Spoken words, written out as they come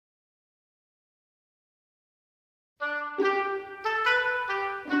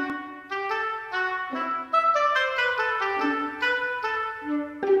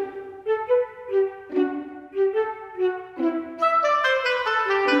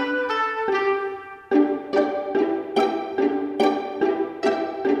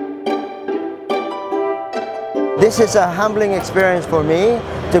This is a humbling experience for me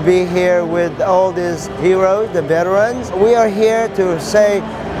to be here with all these heroes, the veterans. We are here to say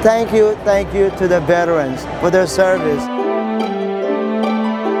thank you to the veterans for their service.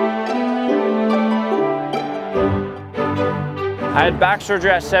 I had back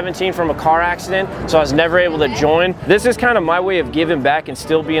surgery at 17 from a car accident, so I was never able to join. This is kind of my way of giving back and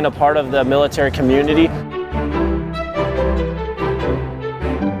still being a part of the military community.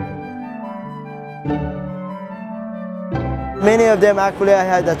 Many of them actually I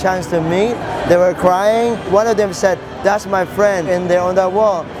had the chance to meet. They were crying. One of them said, "That's my friend," and they're on the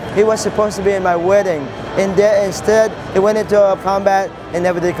wall. He was supposed to be in my wedding, and instead he went into a combat and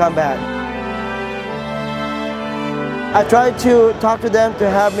never did come back. I tried to talk to them to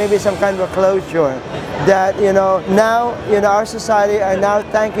have maybe some kind of a closure that, now, our society are now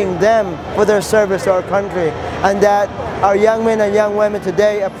thanking them for their service to our country, and that our young men and young women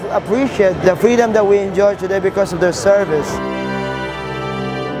today appreciate the freedom that we enjoy today because of their service.